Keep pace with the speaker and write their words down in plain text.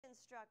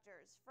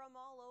instructors from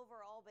all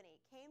over Albany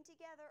came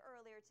together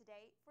earlier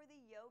today for the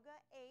Yoga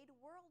Aid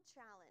World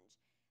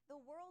Challenge.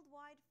 The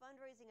worldwide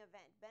fundraising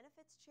event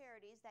benefits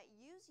charities that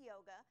use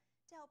yoga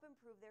to help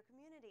improve their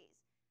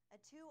communities.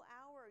 A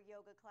 2-hour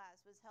yoga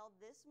class was held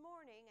this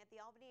morning at the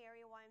Albany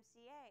Area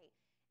YMCA.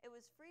 It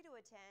was free to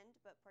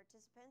attend, but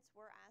participants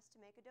were asked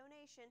to make a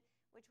donation,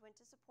 which went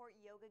to support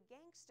Yoga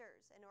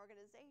Gangsters, an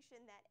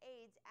organization that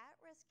aids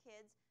at-risk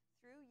kids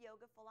through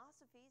yoga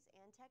philosophies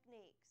and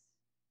techniques.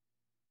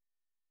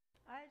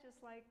 I just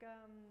like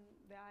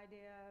the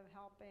idea of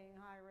helping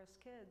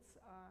high-risk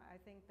kids. I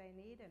think they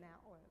need an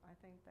outlet. I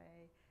think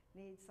they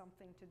need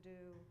something to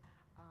do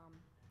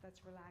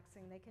that's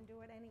relaxing. They can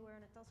do it anywhere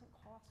and it doesn't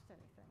cost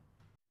anything.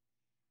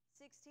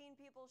 16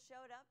 people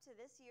showed up to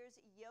this year's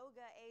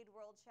Yoga Aid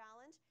World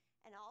Challenge,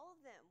 and all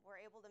of them were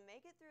able to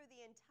make it through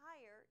the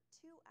entire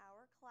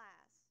 2-hour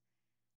class.